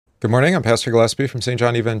Good morning. I'm Pastor Gillespie from St.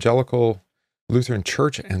 John Evangelical Lutheran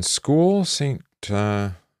Church and School, St.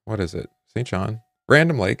 John,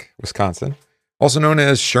 Random Lake, Wisconsin, also known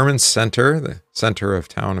as Sherman Center, the center of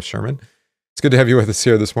town of Sherman. It's good to have you with us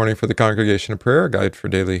here this morning for the Congregation of Prayer, a guide for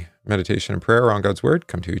daily meditation and prayer around God's Word.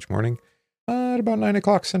 Come to you each morning at about 9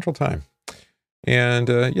 o'clock Central Time. And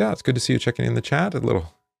it's good to see you checking in the chat. A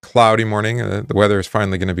little cloudy morning. The weather is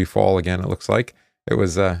finally going to be fall again, it looks like. It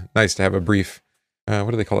was nice to have a brief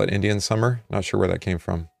what do they call it? Indian summer? Not sure where that came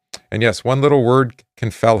from. And yes, one little word can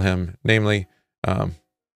fell him, namely, I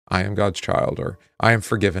am God's child, or I am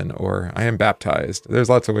forgiven, or I am baptized. There's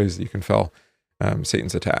lots of ways that you can fell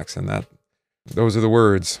Satan's attacks, and those are the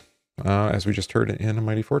words, as we just heard in A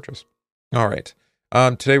Mighty Fortress. All right.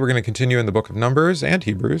 Today we're going to continue in the book of Numbers and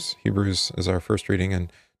Hebrews. Hebrews is our first reading,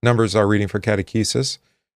 and Numbers our reading for catechesis.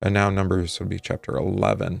 And now Numbers will be chapter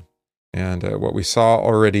 11. And what we saw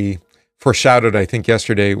already foreshadowed, I think,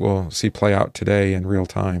 yesterday, we'll see play out today in real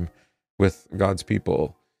time with God's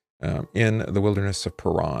people in the wilderness of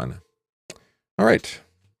Paran. All right,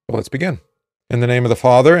 well, let's begin. In the name of the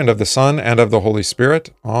Father, and of the Son, and of the Holy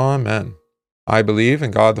Spirit, Amen. I believe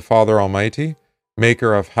in God the Father Almighty,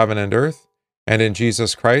 maker of heaven and earth, and in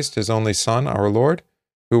Jesus Christ, his only Son, our Lord,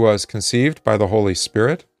 who was conceived by the Holy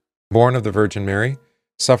Spirit, born of the Virgin Mary,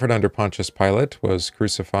 suffered under Pontius Pilate, was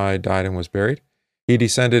crucified, died, and was buried. He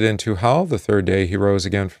descended into hell. The third day he rose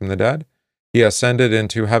again from the dead. He ascended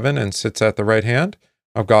into heaven and sits at the right hand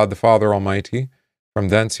of God the Father Almighty. From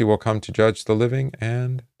thence he will come to judge the living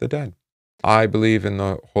and the dead. I believe in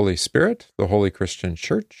the Holy Spirit, the holy Christian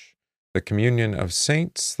Church, the communion of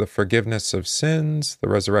saints, the forgiveness of sins, the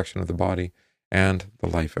resurrection of the body, and the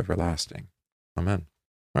life everlasting. Amen.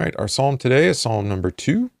 All right, our psalm today is Psalm number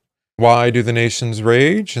 2. Why do the nations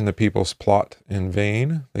rage, and the peoples plot in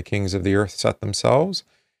vain? The kings of the earth set themselves,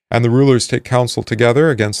 and the rulers take counsel together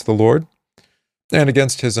against the Lord and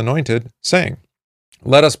against his anointed, saying,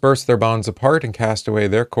 Let us burst their bonds apart and cast away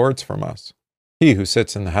their cords from us. He who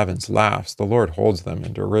sits in the heavens laughs, the Lord holds them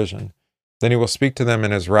in derision. Then he will speak to them in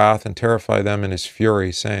his wrath and terrify them in his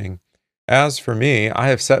fury, saying, As for me, I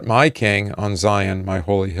have set my king on Zion, my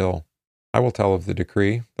holy hill. I will tell of the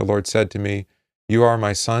decree. The Lord said to me, You are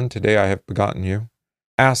my son, today I have begotten you.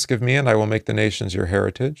 Ask of me, and I will make the nations your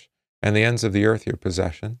heritage, and the ends of the earth your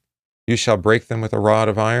possession. You shall break them with a rod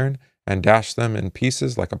of iron, and dash them in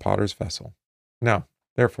pieces like a potter's vessel. Now,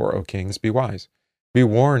 therefore, O kings, be wise. Be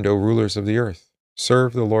warned, O rulers of the earth.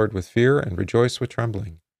 Serve the Lord with fear, and rejoice with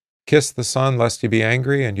trembling. Kiss the Son, lest he be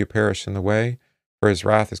angry, and you perish in the way, for his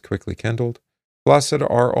wrath is quickly kindled. Blessed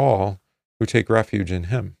are all who take refuge in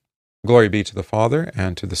him. Glory be to the Father,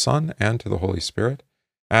 and to the Son, and to the Holy Spirit,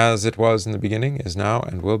 as it was in the beginning, is now,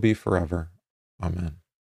 and will be forever. Amen.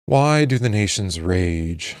 Why do the nations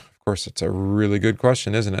rage? Of course, it's a really good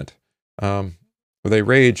question, isn't it? They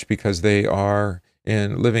rage because they are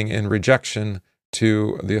living in rejection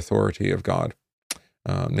to the authority of God,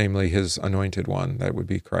 namely his anointed one, that would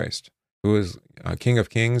be Christ, who is King of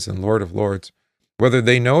kings and Lord of lords, whether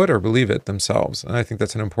they know it or believe it themselves. And I think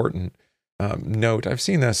that's an important note. I've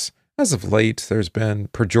seen this. As of late, there's been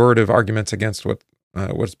pejorative arguments against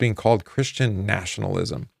what's being called Christian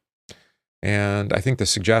nationalism. And I think the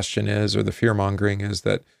suggestion is, or the fear-mongering is,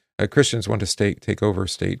 that Christians want to take over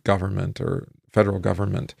state government or federal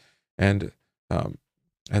government and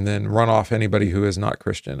then run off anybody who is not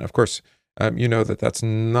Christian. Of course, you know that that's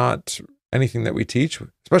not anything that we teach,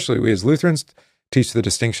 especially we as Lutherans teach the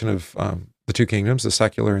distinction of the two kingdoms, the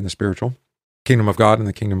secular and the spiritual, kingdom of God and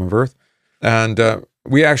the kingdom of earth. And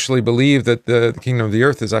we actually believe that the kingdom of the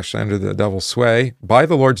earth is actually under the devil's sway by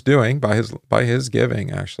the Lord's doing, by his giving.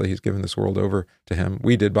 Actually, he's given this world over to him.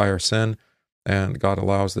 We did by our sin, and God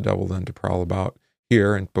allows the devil then to prowl about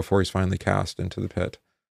here and before he's finally cast into the pit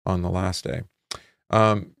on the last day.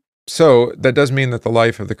 So that does mean that the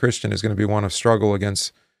life of the Christian is going to be one of struggle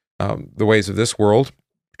against the ways of this world,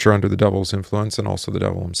 which are under the devil's influence, and also the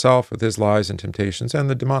devil himself with his lies and temptations, and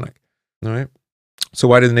the demonic. All right. So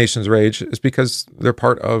why do the nations rage? It's because they're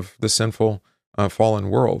part of the sinful, fallen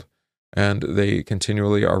world, and they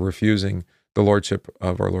continually are refusing the lordship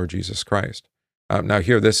of our Lord Jesus Christ. Now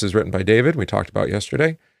here, this is written by David, we talked about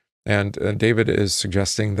yesterday, and David is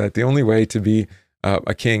suggesting that the only way to be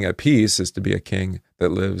a king at peace is to be a king that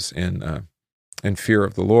lives in fear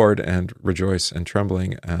of the Lord and rejoice and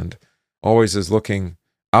trembling, and always is looking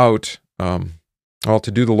out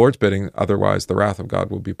to do the Lord's bidding. Otherwise, the wrath of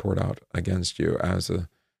God will be poured out against you as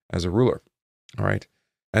a ruler. All right,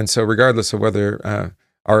 and so regardless of whether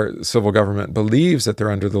our civil government believes that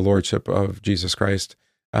they're under the lordship of Jesus Christ,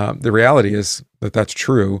 the reality is that that's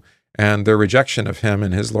true, And their rejection of him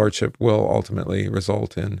and his lordship will ultimately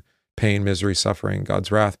result in pain, misery, suffering,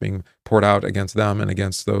 God's wrath being poured out against them and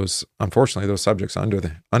against those, unfortunately, those subjects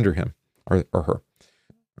under him or her.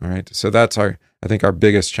 All right. So that's I think our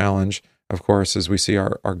biggest challenge, of course, is we see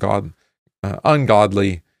our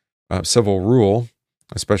ungodly civil rule,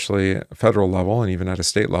 especially at federal level and even at a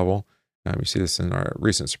state level. We see this in our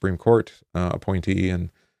recent Supreme Court appointee and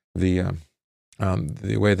the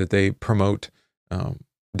way that they promote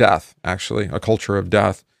death, actually, a culture of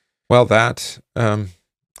death. Well, that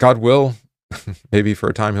God will, maybe for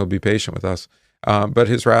a time he'll be patient with us, but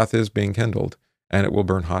his wrath is being kindled, and it will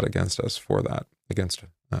burn hot against us for that,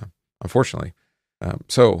 unfortunately.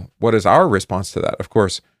 So what is our response to that? Of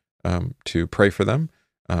course, to pray for them,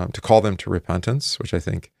 to call them to repentance, which I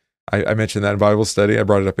think, I mentioned that in Bible study. I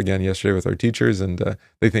brought it up again yesterday with our teachers, and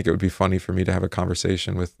they think it would be funny for me to have a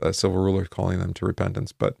conversation with a civil ruler calling them to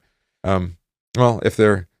repentance. But, well, if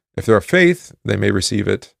they're of faith, they may receive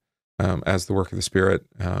it as the work of the Spirit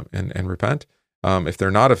and repent. If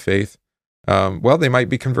they're not of faith, well, they might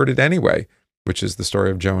be converted anyway, which is the story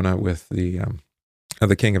of Jonah with the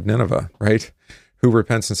king of Nineveh, right? Who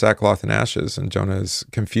repents in sackcloth and ashes, and Jonah is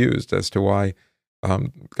confused as to why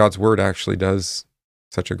God's word actually does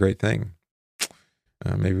such a great thing.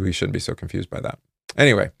 Maybe we shouldn't be so confused by that.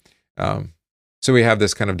 Anyway, so we have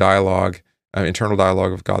this kind of dialogue, internal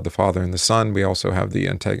dialogue of God the Father and the Son. We also have the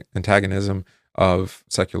antagonism of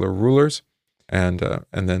secular rulers, and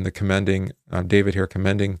then the commending, David here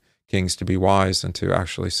commending kings to be wise and to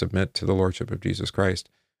actually submit to the lordship of Jesus Christ.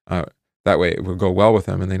 That way it will go well with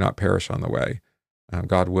them and they not perish on the way.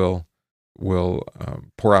 God will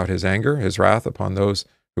pour out his anger, his wrath upon those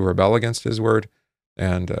who rebel against his word,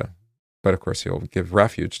 but of course he'll give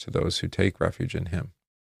refuge to those who take refuge in him.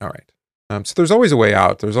 All right. So there's always a way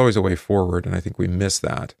out. There's always a way forward, and I think we miss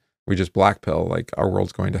that. We just blackpill, like our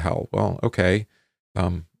world's going to hell. Well, okay,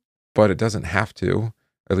 but it doesn't have to.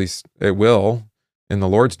 At least it will in the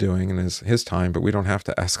Lord's doing and his time, but we don't have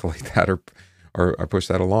to escalate that or push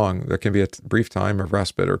that along. There can be a brief time of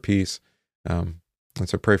respite or peace. And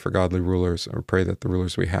so pray for godly rulers, or pray that the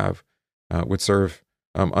rulers we have would serve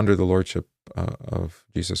under the lordship of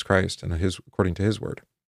Jesus Christ and according to his word.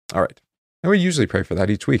 All right. And we usually pray for that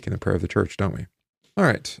each week in the prayer of the church, don't we? All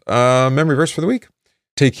right. Memory verse for the week.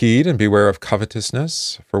 Take heed and beware of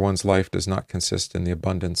covetousness, for one's life does not consist in the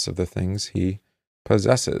abundance of the things he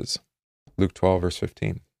possesses. Luke 12, verse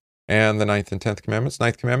 15. And the 9th and 10th commandments.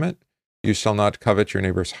 9th commandment, you shall not covet your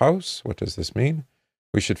neighbor's house. What does this mean?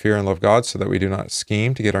 We should fear and love God so that we do not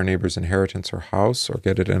scheme to get our neighbor's inheritance or house, or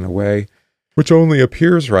get it in a way which only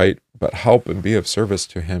appears right, but help and be of service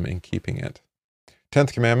to him in keeping it.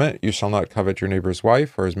 10th commandment, you shall not covet your neighbor's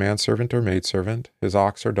wife, or his manservant or maidservant, his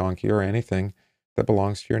ox or donkey, or anything that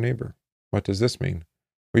belongs to your neighbor. What does this mean?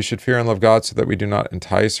 We should fear and love God so that we do not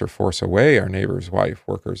entice or force away our neighbor's wife,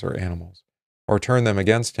 workers, or animals, or turn them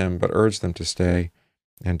against him, but urge them to stay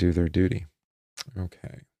and do their duty.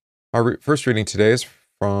 Okay. Our first reading today is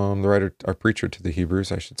from the writer, our preacher to the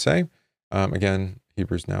Hebrews, I should say. Again,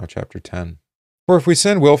 Hebrews now, chapter 10. For if we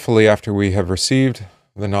sin willfully after we have received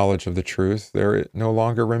the knowledge of the truth, there no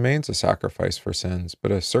longer remains a sacrifice for sins,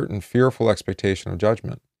 but a certain fearful expectation of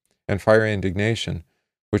judgment and fiery indignation,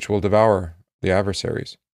 which will devour the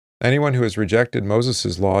adversaries. Anyone who has rejected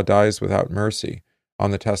Moses' law dies without mercy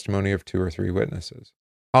on the testimony of 2 or 3 witnesses.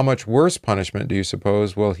 How much worse punishment do you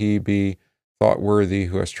suppose will he be thought worthy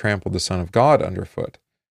who has trampled the Son of God underfoot,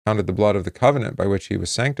 counted the blood of the covenant by which he was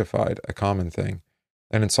sanctified a common thing,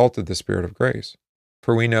 and insulted the Spirit of grace?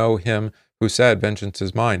 For we know him who said, vengeance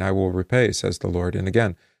is mine, I will repay, says the Lord. And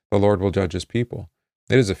again, the Lord will judge his people.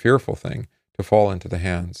 It is a fearful thing to fall into the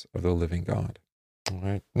hands of the living God. All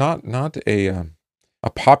right. Not a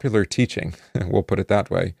popular teaching, we'll put it that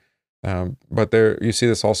way. But there, you see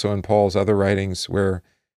this also in Paul's other writings, where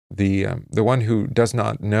the one who does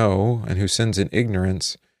not know and who sins in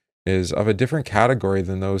ignorance is of a different category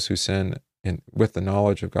than those who sin with the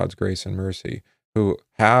knowledge of God's grace and mercy, who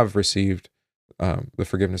have received the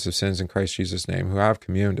forgiveness of sins in Christ Jesus' name, who have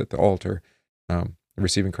communed at the altar,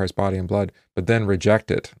 receiving Christ's body and blood, but then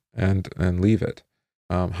reject it and leave it.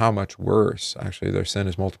 How much worse, actually, their sin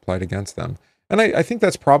is multiplied against them. And I think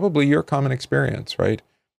that's probably your common experience, right?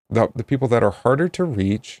 The people that are hardest to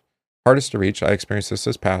reach, I experienced this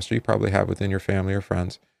as pastor, you probably have within your family or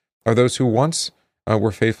friends, are those who once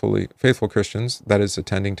were faithful Christians, that is,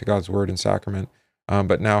 attending to God's word and sacrament,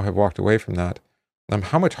 but now have walked away from that.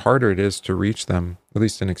 How much harder it is to reach them, at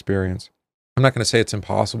least in experience. I'm not going to say it's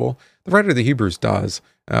impossible. The writer of the Hebrews does,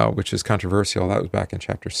 which is controversial. That was back in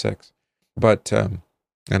chapter 6. But, and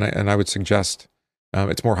I would suggest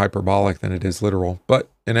it's more hyperbolic than it is literal. But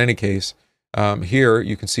in any case, here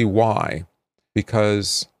you can see why.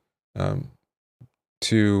 Because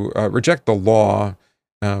to reject the law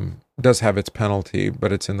does have its penalty,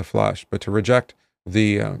 but it's in the flesh. But to reject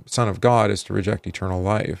the Son of God is to reject eternal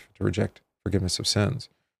life, to reject forgiveness of sins.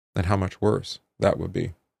 And how much worse that would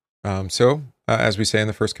be. As we say in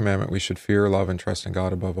the first commandment, we should fear, love, and trust in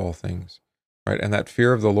God above all things. Right? And that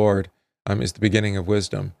fear of the Lord is the beginning of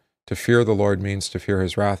wisdom. To fear the Lord means to fear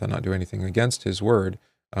his wrath and not do anything against his word,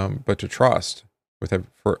 but to trust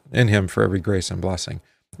in him for every grace and blessing.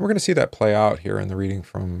 We're going to see that play out here in the reading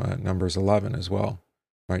from Numbers 11 as well.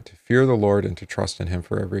 Right? To fear the Lord and to trust in him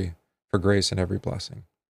for grace and every blessing.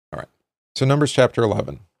 All right. So Numbers chapter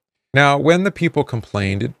 11. Now, when the people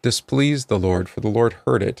complained, it displeased the Lord, for the Lord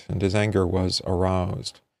heard it, and his anger was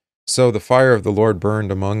aroused. So the fire of the Lord burned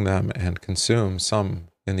among them and consumed some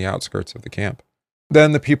in the outskirts of the camp.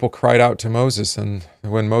 Then the people cried out to Moses, and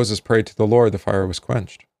when Moses prayed to the Lord, the fire was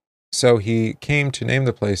quenched. So he came to name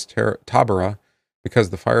the place Taberah, because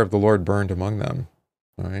the fire of the Lord burned among them.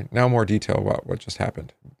 All right. Now more detail about what just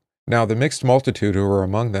happened. Now the mixed multitude who were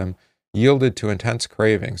among them yielded to intense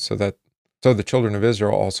craving, so the children of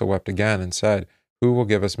Israel also wept again and said, "Who will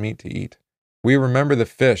give us meat to eat? We remember the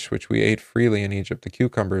fish which we ate freely in Egypt, the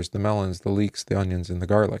cucumbers, the melons, the leeks, the onions, and the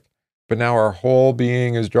garlic. But now our whole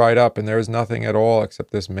being is dried up, and there is nothing at all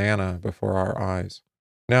except this manna before our eyes."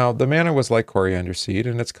 Now the manna was like coriander seed,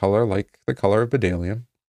 and its color like the color of bdellium.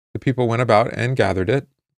 The people went about and gathered it,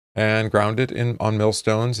 and ground it on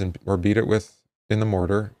millstones, or beat it in the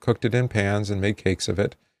mortar, cooked it in pans, and made cakes of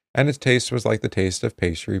it. And its taste was like the taste of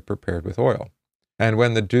pastry prepared with oil. And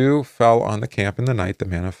when the dew fell on the camp in the night, the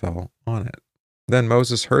manna fell on it. Then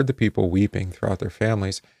Moses heard the people weeping throughout their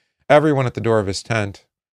families, everyone at the door of his tent,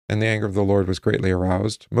 and the anger of the Lord was greatly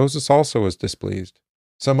aroused. Moses also was displeased.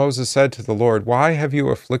 So Moses said to the Lord, "Why have you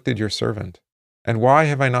afflicted your servant? And why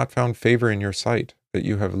have I not found favor in your sight, that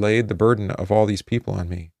you have laid the burden of all these people on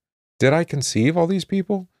me? Did I conceive all these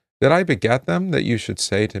people? Did I beget them, that you should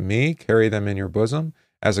say to me, carry them in your bosom,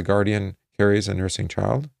 as a guardian carries a nursing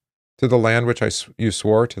child, to the land which you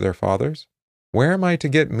swore to their fathers? Where am I to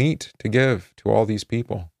get meat to give to all these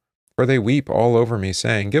people? For they weep all over me,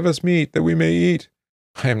 saying, 'Give us meat, that we may eat.'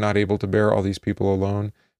 I am not able to bear all these people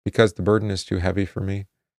alone, because the burden is too heavy for me.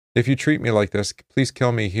 If you treat me like this, please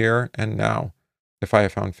kill me here and now, if I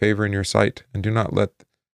have found favor in your sight, and do not let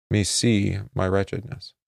me see my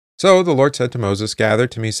wretchedness." So the Lord said to Moses, "Gather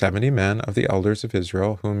to me 70 men of the elders of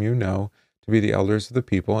Israel, whom you know to be the elders of the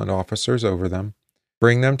people and officers over them.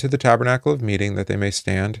 Bring them to the tabernacle of meeting, that they may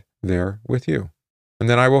stand there with you. And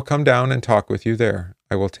then I will come down and talk with you there.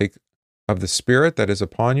 I will take of the Spirit that is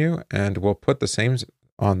upon you, and will put the same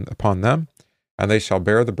upon them, and they shall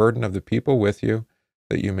bear the burden of the people with you,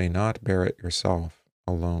 that you may not bear it yourself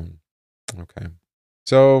alone." Okay.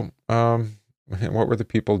 So, what were the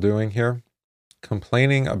people doing here?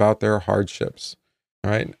 Complaining about their hardships,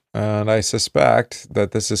 right? And I suspect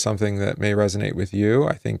that this is something that may resonate with you.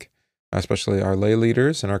 I think, especially our lay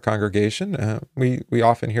leaders in our congregation, we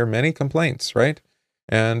often hear many complaints, right?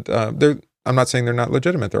 And I'm not saying they're not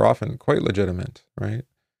legitimate. They're often quite legitimate, right?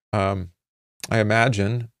 I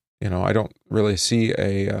imagine, I don't really see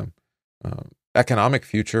a economic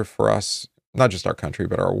future for us, not just our country,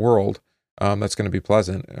 but our world, that's going to be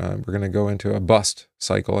pleasant. We're going to go into a bust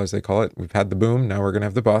cycle, as they call it. We've had the boom, now we're going to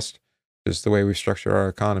have the bust. Just the way we structure our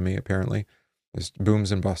economy, apparently, is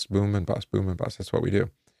booms and busts, boom and bust, boom and bust. That's what we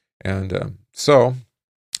do. And so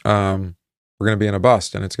we're going to be in a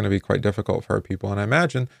bust, and it's going to be quite difficult for our people. And I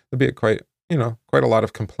imagine there'll be quite a lot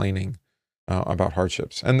of complaining about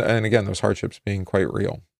hardships. And again, those hardships being quite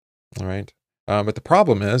real. All right. But the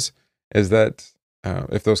problem is that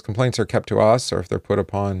if those complaints are kept to us, or if they're put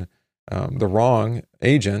upon the wrong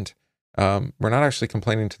agent, we're not actually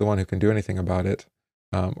complaining to the one who can do anything about it,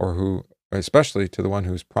 or especially to the one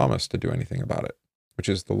who's promised to do anything about it, which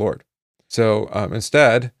is the Lord. So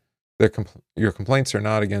instead, your complaints are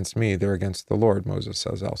not against me, they're against the Lord, Moses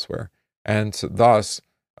says elsewhere. And so thus,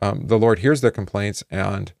 the Lord hears their complaints,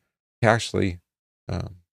 and he actually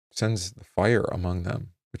sends the fire among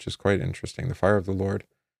them, which is quite interesting, the fire of the Lord.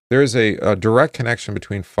 There is a direct connection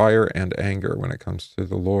between fire and anger when it comes to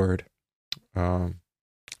the Lord.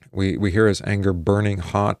 We hear his anger burning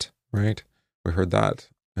hot, right? We heard that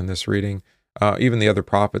in this reading. Even the other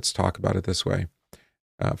prophets talk about it this way.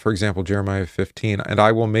 For example, Jeremiah 15, "And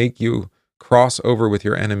I will make you cross over with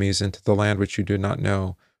your enemies into the land which you do not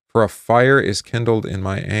know, for a fire is kindled in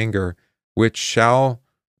my anger, which shall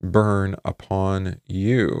burn upon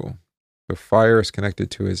you." The fire is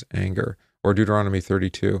connected to his anger. Or Deuteronomy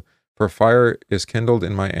 32, "For fire is kindled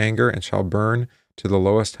in my anger, and shall burn to the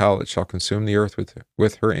lowest hell. It shall consume the earth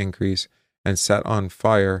with her increase, and set on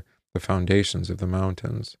fire the foundations of the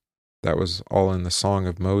mountains. That was all in the Song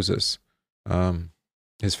of Moses,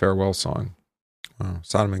 his farewell song.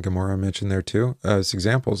 Sodom and Gomorrah mentioned there too, as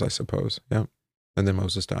examples, I suppose. Yeah. And then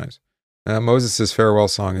Moses dies. Moses' farewell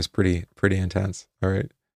song is pretty intense. All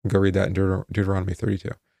right. Go read that in Deuteronomy 32.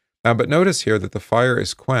 But notice here that the fire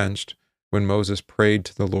is quenched when Moses prayed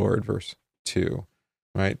to the Lord, verse 2.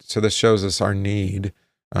 Right? So this shows us our need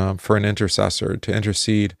for an intercessor to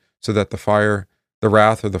intercede so that the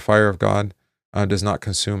wrath or the fire of God does not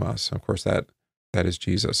consume us. Of course, that is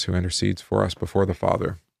Jesus who intercedes for us before the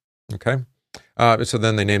Father. Okay? So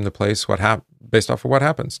then they name the place based off of what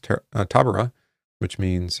happens. Taberah, which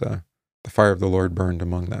means the fire of the Lord burned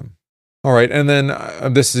among them. All right, and then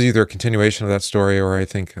this is either a continuation of that story or I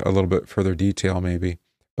think a little bit further detail maybe.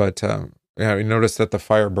 But you notice that the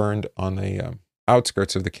fire burned on the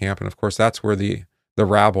outskirts of the camp, and of course that's where the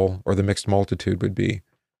rabble or the mixed multitude would be,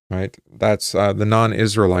 right? That's the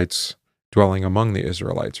non-Israelites dwelling among the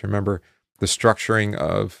Israelites. Remember, the structuring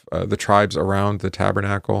of the tribes around the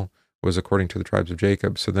tabernacle was according to the tribes of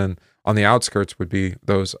Jacob. So then on the outskirts would be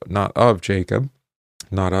those not of Jacob,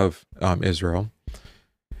 not of Israel.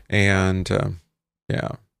 And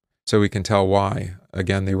so we can tell why.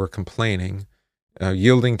 Again, they were complaining,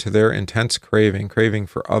 yielding to their intense craving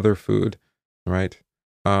for other food, right?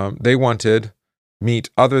 They wanted meat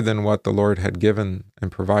other than what the Lord had given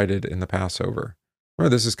and provided in the Passover.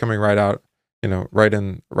 Remember, this is coming right out,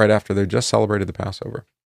 right after they just celebrated the Passover.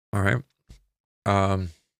 All right.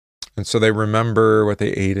 And so they remember what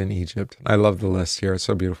they ate in Egypt. I love the list here. It's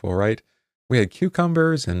so beautiful, right? We had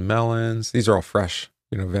cucumbers and melons. These are all fresh,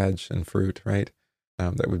 veg and fruit, right?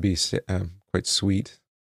 That would be quite sweet.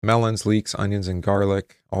 Melons, leeks, onions, and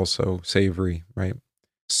garlic, also savory, right?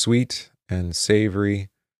 Sweet and savory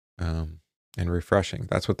and refreshing.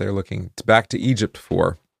 That's what they're looking back to Egypt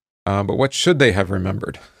for. But what should they have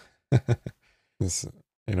remembered? This,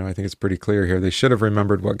 I think it's pretty clear here. They should have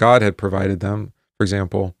remembered what God had provided them. For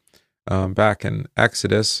example, back in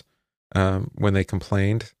Exodus, when they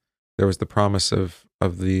complained, there was the promise of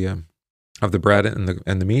the bread and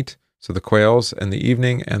the meat. So the quails in the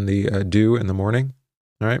evening and the dew in the morning.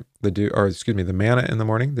 All right, the manna in the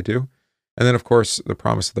morning, the dew, and then of course the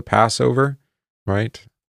promise of the Passover, right?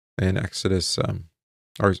 In Exodus,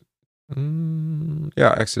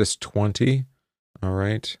 Exodus 20. All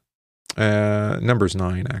right, Numbers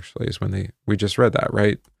 9 actually is when we just read that,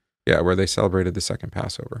 right? Yeah, where they celebrated the second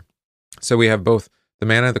Passover. So we have both the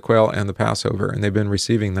manna, the quail, and the Passover, and they've been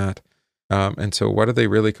receiving that. And so what are they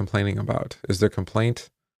really complaining about? Is their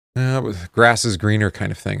complaint grass is greener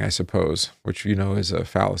kind of thing, I suppose, which is a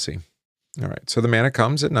fallacy. All right, so the manna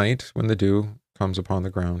comes at night when the dew comes upon the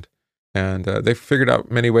ground. And they've figured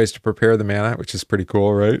out many ways to prepare the manna, which is pretty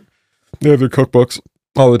cool, right? They have their cookbooks,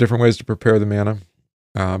 all the different ways to prepare the manna.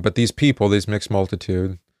 But these people, these mixed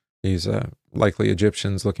multitude, these likely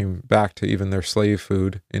Egyptians looking back to even their slave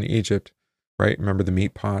food in Egypt, right? Remember the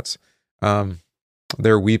meat pots?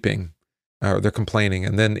 They're weeping, they're complaining.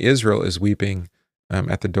 And then Israel is weeping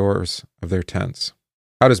at the doors of their tents.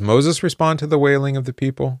 How does Moses respond to the wailing of the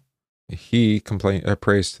people? He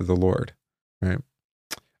prays to the Lord, right?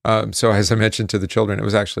 So as I mentioned to the children, it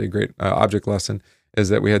was actually a great object lesson, is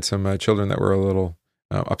that we had some children that were a little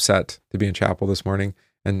upset to be in chapel this morning.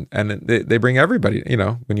 And they bring everybody,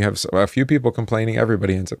 when you have a few people complaining,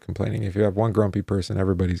 everybody ends up complaining. If you have one grumpy person,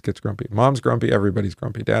 everybody gets grumpy. Mom's grumpy, everybody's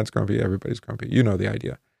grumpy. Dad's grumpy, everybody's grumpy. You know the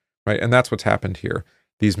idea, right? And that's what's happened here.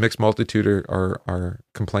 These mixed multitude are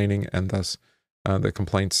complaining, and thus the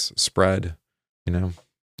complaints spread,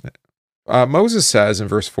 Moses says in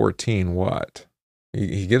verse 14, what?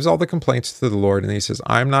 He gives all the complaints to the Lord, and he says,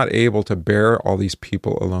 I'm not able to bear all these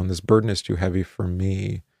people alone. This burden is too heavy for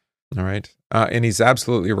me. All right. And he's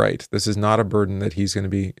absolutely right. This is not a burden that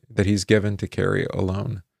he's given to carry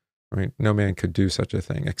alone. Right? No man could do such a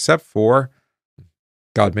thing except for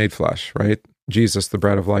God made flesh, right? Jesus, the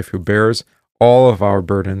bread of life, who bears all of our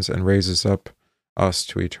burdens and raises up us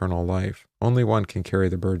to eternal life. Only one can carry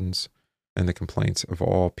the burdens and the complaints of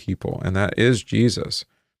all people, and that is Jesus.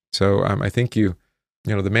 So I think the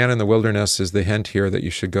manna in the wilderness is the hint here that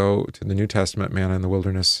you should go to the New Testament manna in the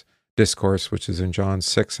wilderness discourse, which is in John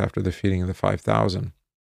 6 after the feeding of the 5,000.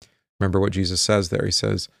 Remember what Jesus says there. He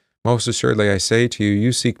says, most assuredly I say to you,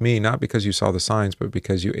 you seek me not because you saw the signs, but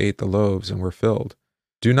because you ate the loaves and were filled.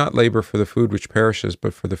 Do not labor for the food which perishes,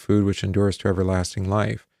 but for the food which endures to everlasting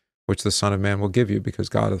life, which the Son of Man will give you, because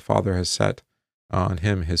God the Father has set on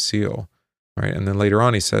him his seal. Right? And then later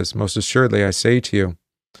on he says, most assuredly I say to you,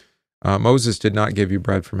 Moses did not give you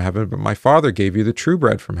bread from heaven, but my Father gave you the true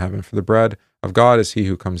bread from heaven. For the bread of God is he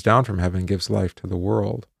who comes down from heaven and gives life to the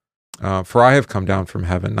world. For I have come down from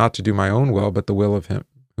heaven, not to do my own will, but the will of him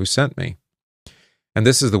who sent me. And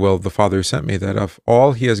this is the will of the Father who sent me, that of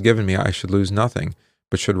all he has given me I should lose nothing,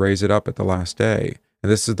 but should raise it up at the last day.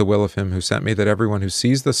 And this is the will of him who sent me, that everyone who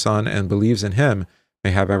sees the Son and believes in him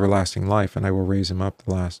may have everlasting life, and I will raise him up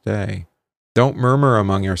the last day. Don't murmur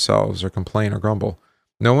among yourselves, or complain or grumble.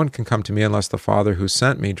 No one can come to me unless the Father who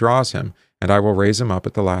sent me draws him, and I will raise him up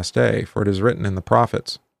at the last day. For it is written in the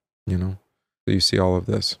prophets. So you see all of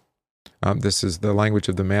this. This is the language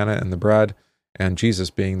of the manna and the bread, and Jesus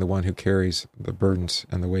being the one who carries the burdens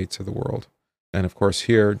and the weights of the world. And of course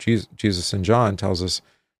here, Jesus in John tells us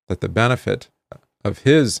that the benefit of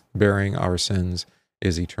his bearing our sins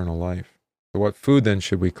is eternal life. So what food then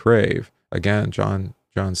should we crave? Again, John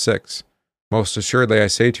 6. Most assuredly I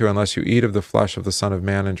say to you, unless you eat of the flesh of the Son of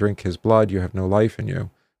Man and drink his blood, you have no life in you.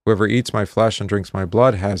 Whoever eats my flesh and drinks my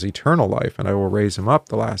blood has eternal life, and I will raise him up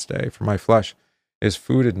the last day. For my flesh is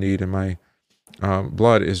food indeed, and my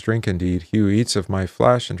blood is drink indeed. He who eats of my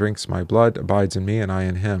flesh and drinks my blood abides in me, and I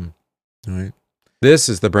in him. All right. This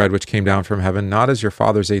is the bread which came down from heaven, not as your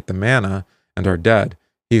fathers ate the manna and are dead.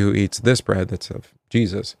 He who eats this bread, that's of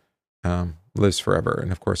Jesus, lives forever.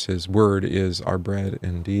 And of course, his word is our bread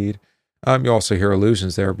indeed. You also hear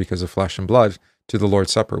allusions there, because of flesh and blood, to the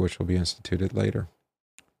Lord's Supper, which will be instituted later.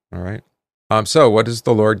 All right. So what does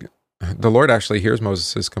the Lord? The Lord actually hears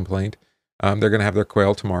Moses' complaint. They're going to have their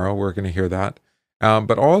quail tomorrow. We're going to hear that.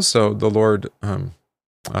 But also the Lord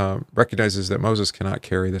recognizes that Moses cannot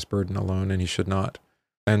carry this burden alone, and he should not.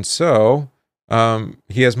 And so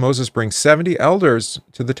he has Moses bring 70 elders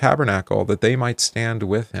to the tabernacle that they might stand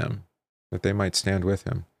with him,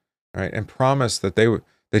 right? And promise that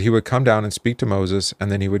he would come down and speak to Moses,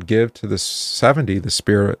 and then he would give to the 70 the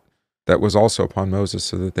Spirit that was also upon Moses,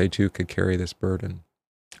 so that they too could carry this burden.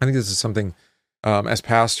 I think this is something, as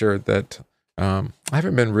pastor, that I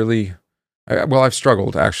haven't been really, I've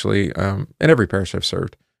struggled actually in every parish I've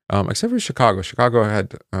served, except for Chicago. Chicago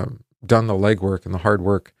had done the legwork and the hard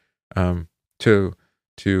work to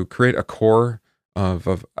create a core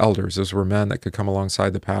of elders. Those were men that could come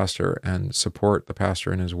alongside the pastor and support the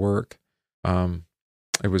pastor in his work.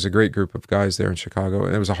 It was a great group of guys there in Chicago,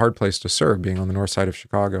 and it was a hard place to serve, being on the north side of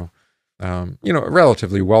Chicago. A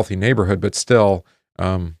relatively wealthy neighborhood, but still,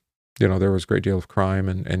 there was a great deal of crime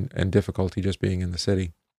and difficulty just being in the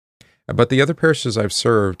city. But the other parishes I've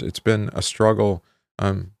served, it's been a struggle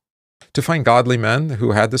to find godly men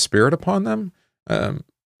who had the Spirit upon them.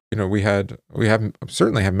 We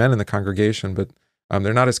certainly have men in the congregation, but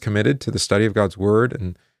they're not as committed to the study of God's Word,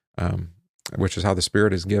 and which is how the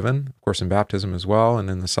Spirit is given, of course, in baptism as well,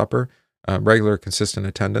 and in the supper, regular, consistent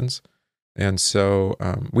attendance. And so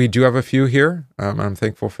we do have a few here, and I'm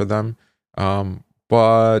thankful for them.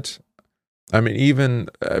 But even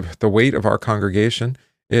the weight of our congregation,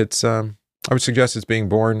 it's I would suggest it's being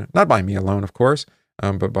borne not by me alone, of course,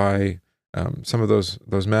 but by some of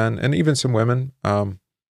those men and even some women in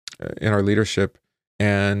our leadership,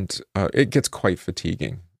 and it gets quite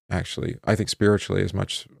fatiguing. Actually, I think spiritually as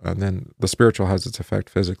much, and then the spiritual has its effect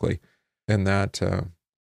physically, in that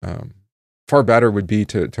far better would be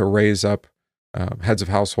to raise up heads of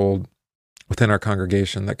household within our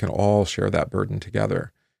congregation that can all share that burden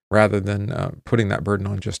together, rather than putting that burden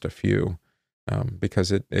on just a few,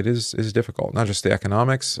 because it is difficult. Not just the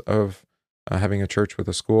economics of having a church with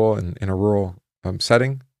a school in a rural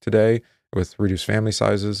setting today, with reduced family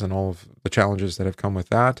sizes and all of the challenges that have come with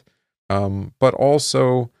that, but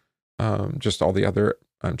also just all the other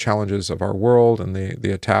challenges of our world and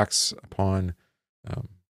the attacks upon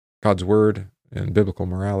God's Word and biblical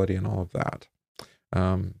morality and all of that.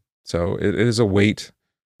 So it is a weight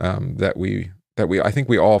that we I think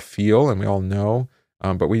we all feel and we all know,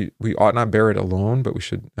 but we ought not bear it alone, but we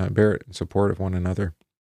should bear it in support of one another.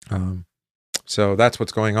 So that's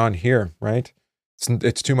what's going on here, right?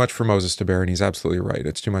 It's too much for Moses to bear, and he's absolutely right.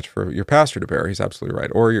 It's too much for your pastor to bear. He's absolutely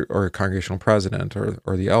right. Or your congregational president,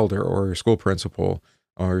 or the elder, or your school principal,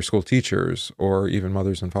 or your school teachers, or even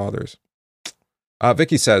mothers and fathers.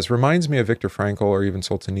 Vicky says, reminds me of Viktor Frankl or even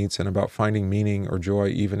Solzhenitsyn about finding meaning or joy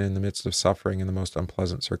even in the midst of suffering in the most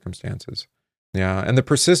unpleasant circumstances. Yeah, and the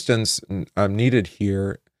persistence needed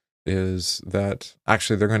here is that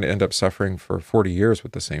actually they're going to end up suffering for 40 years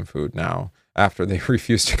with the same food now, after they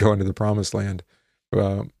refuse to go into the promised land.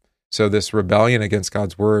 So this rebellion against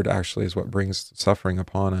God's Word actually is what brings suffering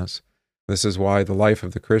upon us. This is why the life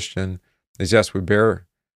of the Christian is, yes, we bear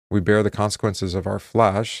the consequences of our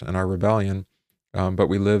flesh and our rebellion, but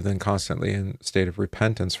we live then constantly in a state of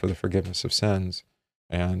repentance for the forgiveness of sins.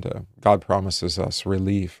 And God promises us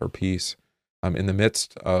relief or peace in the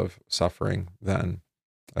midst of suffering, then,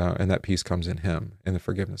 and that peace comes in him, in the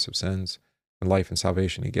forgiveness of sins and life and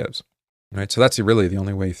salvation he gives. Right? So that's really the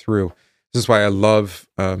only way through. This is why I love,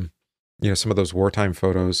 some of those wartime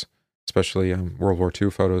photos, especially World War II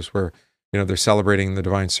photos, where they're celebrating the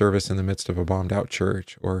divine service in the midst of a bombed out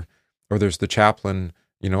church, or there's the chaplain,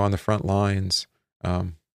 on the front lines,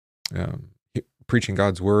 preaching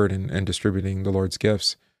God's word and distributing the Lord's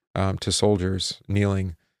gifts to soldiers,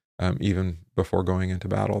 kneeling even before going into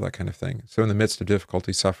battle, that kind of thing. So in the midst of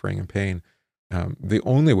difficulty, suffering, and pain, the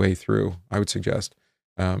only way through, I would suggest,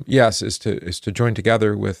 is to join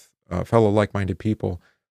together with fellow like-minded people,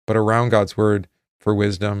 but around God's word for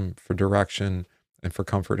wisdom, for direction, and for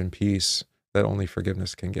comfort and peace that only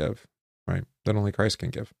forgiveness can give, right? That only Christ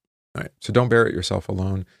can give. All right. So don't bear it yourself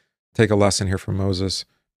alone. Take a lesson here from Moses.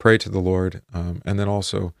 Pray to the Lord, and then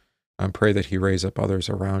also pray that he raise up others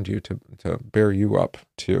around you to bear you up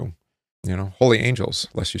to, holy angels,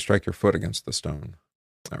 lest you strike your foot against the stone.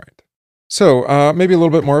 All right. So maybe a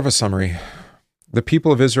little bit more of a summary. The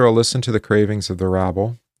people of Israel listened to the cravings of the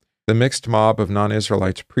rabble. The mixed mob of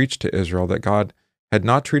non-Israelites preached to Israel that God had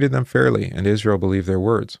not treated them fairly, and Israel believed their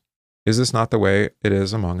words. Is this not the way it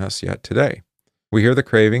is among us yet today? We hear the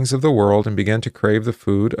cravings of the world and begin to crave the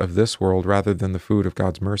food of this world rather than the food of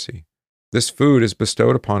God's mercy. This food is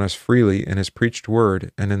bestowed upon us freely in his preached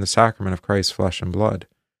word and in the sacrament of Christ's flesh and blood.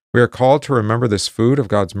 We are called to remember this food of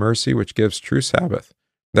God's mercy, which gives true Sabbath,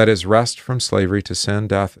 that is, rest from slavery to sin,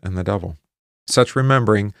 death, and the devil. Such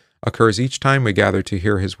remembering occurs each time we gather to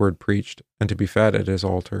hear his word preached and to be fed at his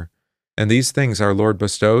altar. And these things our Lord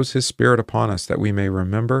bestows his Spirit upon us, that we may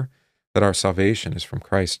remember that our salvation is from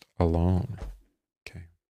Christ alone. Okay.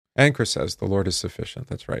 And Chris says, the Lord is sufficient.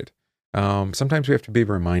 That's right. Sometimes we have to be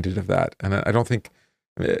reminded of that. And I don't think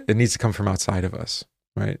it needs to come from outside of us,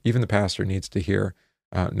 right? Even the pastor needs to hear,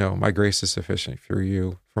 no, my grace is sufficient for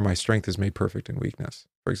you, for my strength is made perfect in weakness,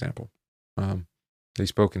 for example. He's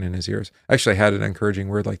spoken in his ears. I actually had an encouraging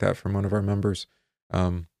word like that from one of our members,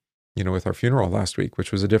 with our funeral last week,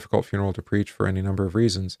 which was a difficult funeral to preach for any number of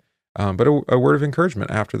reasons. But a word of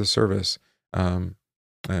encouragement after the service, and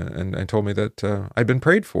told me that I'd been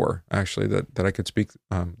prayed for, actually, that I could speak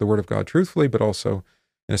the word of God truthfully, but also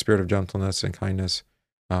in a spirit of gentleness and kindness,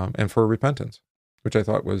 and for repentance, which I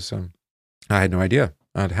thought was, I had no idea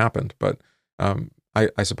had happened, but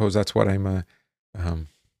I suppose that's what I'm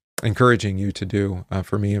encouraging you to do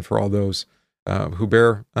for me and for all those who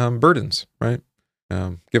bear burdens, right?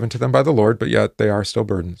 Given to them by the Lord, but yet they are still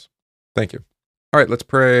burdens. Thank you. All right, let's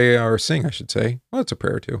pray, or sing, I should say. Well, it's a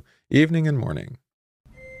prayer too. Evening and morning.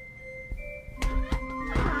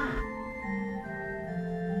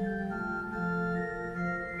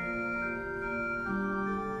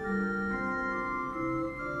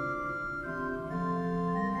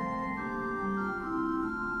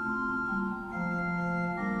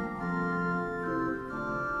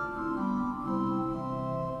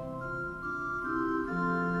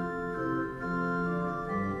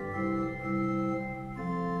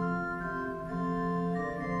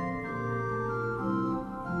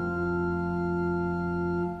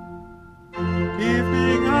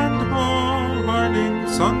 Evening and morning,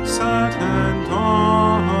 sunset and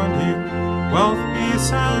dawning, wealth,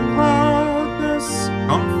 peace, and gladness,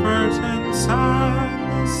 comfort and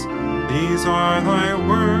sadness. These are thy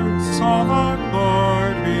words, all the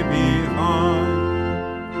glory be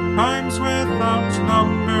thine. Times without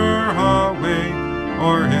number, awake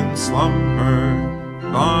or in slumber,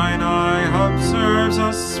 thine eye observes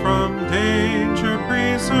us, from danger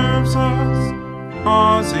preserves us,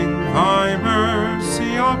 causing thy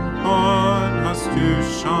mercy upon us to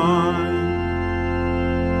shine.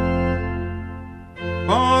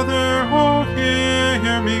 Father, oh,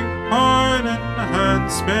 hear me, pardon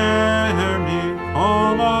and spare me,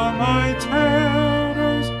 calm all my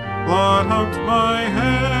terrors, blot out my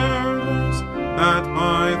errors, that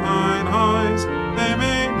by thine eyes they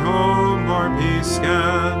may no more be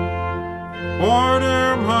scanned.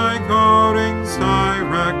 Order my goings,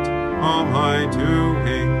 direct all my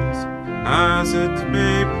doings, as it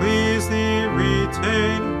may please thee,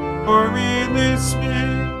 retain or release me.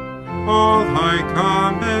 All I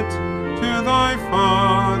commit to thy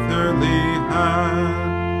fatherly hand.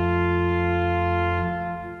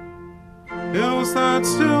 Ills that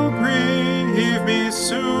still grieve me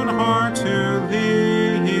soon are to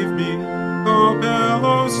leave me, though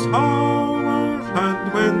billows tower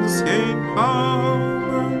and winds gain power.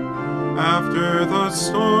 After the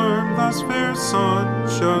storm, thus fair sun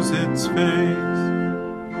shows its face.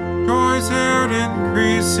 Joys e'er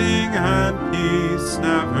increasing and peace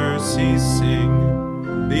never ceasing.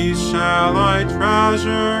 These shall I treasure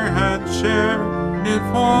and share in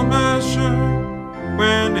full measure,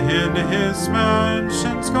 when in his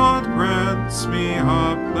mansions God grants me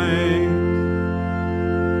a place.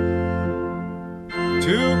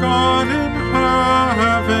 To God in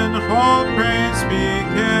heaven all praise be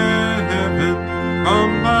given.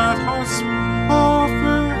 Come, let us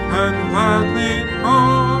offer and gladly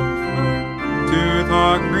offer to the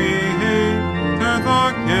Creator the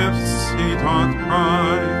gifts he doth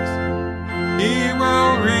prize. He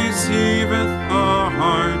well receiveth the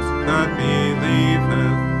heart that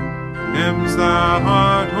believeth. Hymns that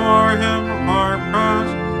adore him are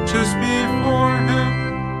precious before him,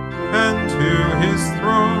 and to his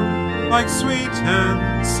throne like sweet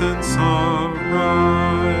incense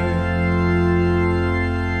arise.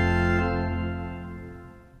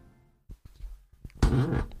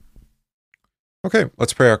 Okay,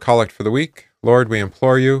 let's pray our collect for the week. Lord, we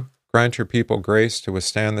implore you, grant your people grace to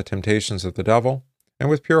withstand the temptations of the devil, and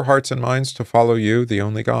with pure hearts and minds to follow you, the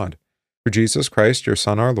only God. Through Jesus Christ, your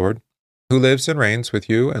Son, our Lord, who lives and reigns with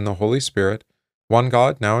you and the Holy Spirit, one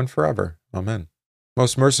God, now and forever. Amen.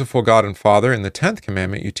 Most merciful God and Father, in the 10th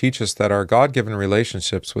commandment you teach us that our God-given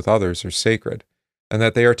relationships with others are sacred, and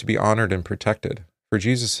that they are to be honored and protected. For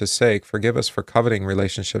Jesus' sake, forgive us for coveting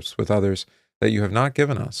relationships with others that you have not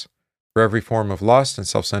given us, for every form of lust and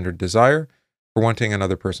self-centered desire, for wanting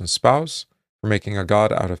another person's spouse, for making a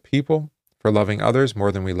god out of people, for loving others more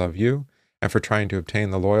than we love you, and for trying to obtain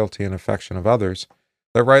the loyalty and affection of others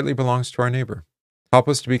that rightly belongs to our neighbor. Help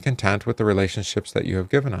us to be content with the relationships that you have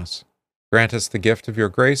given us. Grant us the gift of your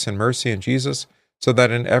grace and mercy in Jesus, so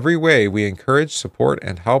that in every way we encourage, support,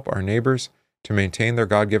 and help our neighbors to maintain their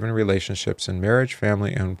God-given relationships in marriage,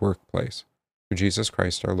 family, and workplace. Through Jesus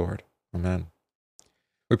Christ our Lord. Amen.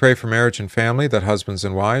 We pray for marriage and family, that husbands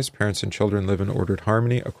and wives, parents and children live in ordered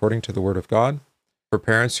harmony according to the Word of God. For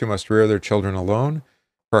parents who must rear their children alone,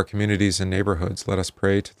 for our communities and neighborhoods, let us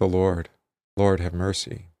pray to the Lord. Lord, have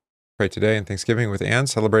mercy. Pray today in Thanksgiving with Anne,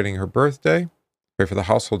 celebrating her birthday. Pray for the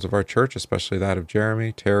households of our church, especially that of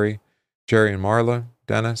Jeremy, Terry, Jerry and Marla,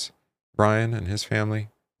 Dennis, Brian and his family,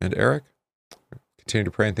 and Eric. Continue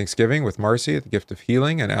to pray in Thanksgiving with Marcy at the gift of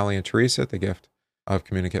healing, and Allie and Teresa at the gift of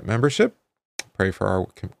communicant membership. Pray for our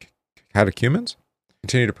catechumens.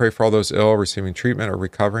 Continue to pray for all those ill, receiving treatment or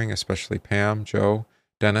recovering, especially Pam, Joe,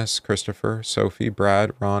 Dennis, Christopher, Sophie,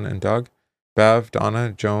 Brad, Ron, and Doug, Bev,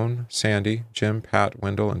 Donna, Joan, Sandy, Jim, Pat,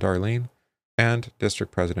 Wendell, and Darlene, and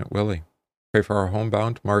District President Willie. Pray for our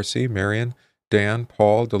homebound Marcy, Marion, Dan,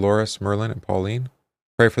 Paul, Dolores, Merlin, and Pauline.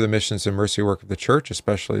 Pray for the missions and mercy work of the church,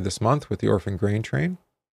 especially this month with the Orphan Grain Train.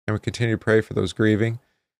 And we continue to pray for those grieving,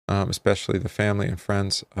 especially the family and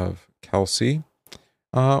friends of Kelsey.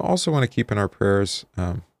 Also want to keep in our prayers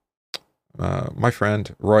my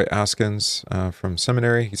friend Roy Askins from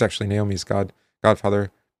seminary. He's actually Naomi's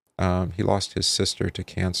godfather. He lost his sister to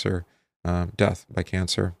cancer, death by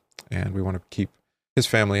cancer, and we want to keep his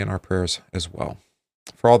family in our prayers as well.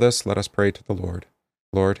 For all this, let us pray to the Lord.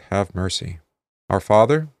 Lord, have mercy. Our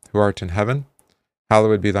Father, who art in heaven,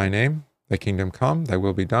 hallowed be thy name. Thy kingdom come, thy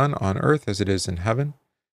will be done on earth as it is in heaven.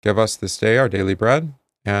 Give us this day our daily bread,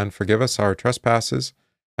 and forgive us our trespasses,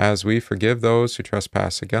 as we forgive those who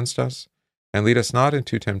trespass against us. And lead us not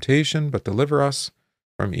into temptation, but deliver us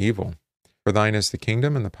from evil. For thine is the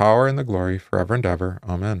kingdom, and the power, and the glory, forever and ever.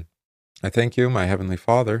 Amen. I thank you, my heavenly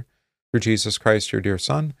Father, through Jesus Christ, your dear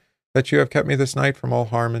Son, that you have kept me this night from all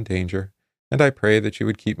harm and danger. And I pray that you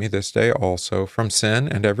would keep me this day also from sin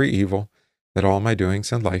and every evil, that all my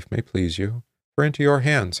doings in life may please you. For into your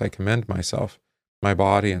hands I commend myself, my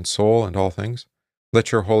body and soul, and all things.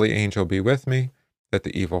 Let your holy angel be with me, that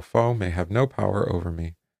the evil foe may have no power over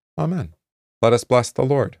me. Amen. Let us bless the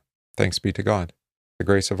Lord. Thanks be to God. The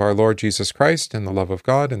grace of our Lord Jesus Christ, and the love of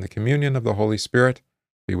God, and the communion of the Holy Spirit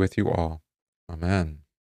be with you all. Amen.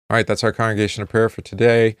 All right, that's our congregation of prayer for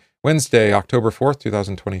today, Wednesday, October 4th,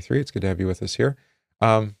 2023. It's good to have you with us here.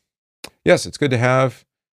 Yes, it's good to have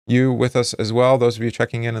you with us as well. Those of you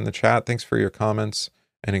checking in the chat, thanks for your comments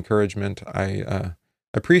and encouragement. I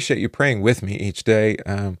appreciate you praying with me each day.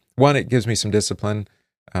 One, it gives me some discipline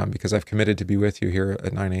because I've committed to be with you here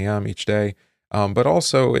at 9 a.m. each day. But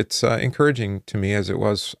also, it's encouraging to me, as it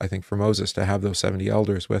was, I think, for Moses to have those 70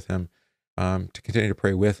 elders with him, to continue to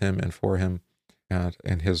pray with him and for him,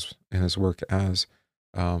 and his work as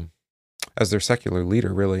their secular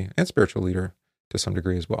leader, really, and spiritual leader to some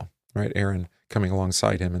degree as well. Right, Aaron coming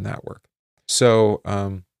alongside him in that work. So,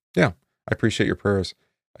 I appreciate your prayers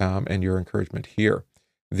and your encouragement here.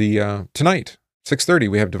 Tonight, 6:30,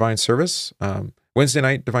 we have divine service. Wednesday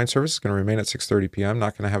night divine service is going to remain at 6:30 p.m.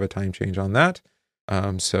 Not going to have a time change on that.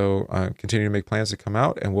 So continue to make plans to come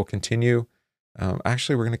out, and we'll continue.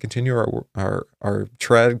 Actually, we're going to continue our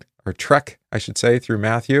trek, I should say, through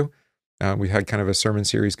Matthew. We had kind of a sermon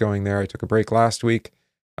series going there. I took a break last week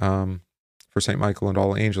for St. Michael and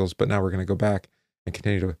All Angels, but now we're going to go back and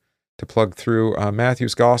continue to plug through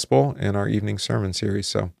Matthew's Gospel in our evening sermon series.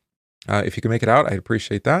 So if you can make it out, I'd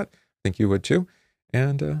appreciate that. I think you would too.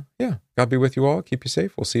 And God be with you all. Keep you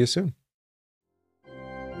safe. We'll see you soon.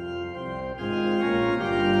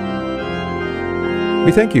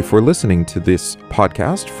 We thank you for listening to this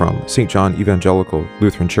podcast from St. John Evangelical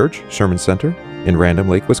Lutheran Church, Sherman Center in Random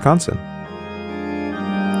Lake, Wisconsin.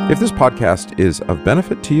 If this podcast is of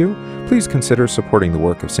benefit to you, please consider supporting the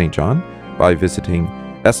work of St. John by visiting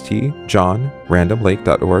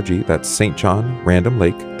stjohnrandomlake.org. That's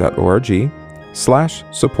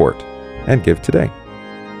stjohnrandomlake.org/support, and give today.